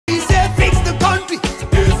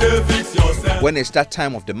When it's that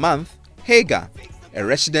time of the month, Hagar, a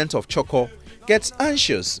resident of Choco, gets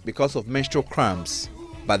anxious because of menstrual cramps.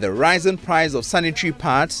 But the rising price of sanitary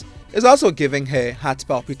pads is also giving her heart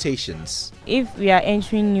palpitations. If we are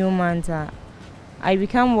entering new month, I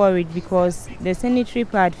become worried because the sanitary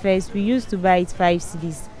pad first, we used to buy it 5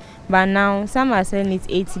 cedis. But now some are selling it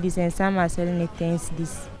 8 cedis and some are selling it 10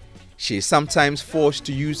 cedis. She is sometimes forced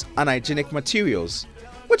to use unhygienic materials,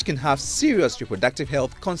 which can have serious reproductive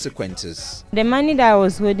health consequences. The money that I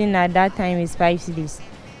was holding at that time is 5 cedis,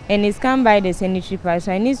 and it's come by the sanitary pad,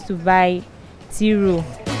 so I need to buy 0.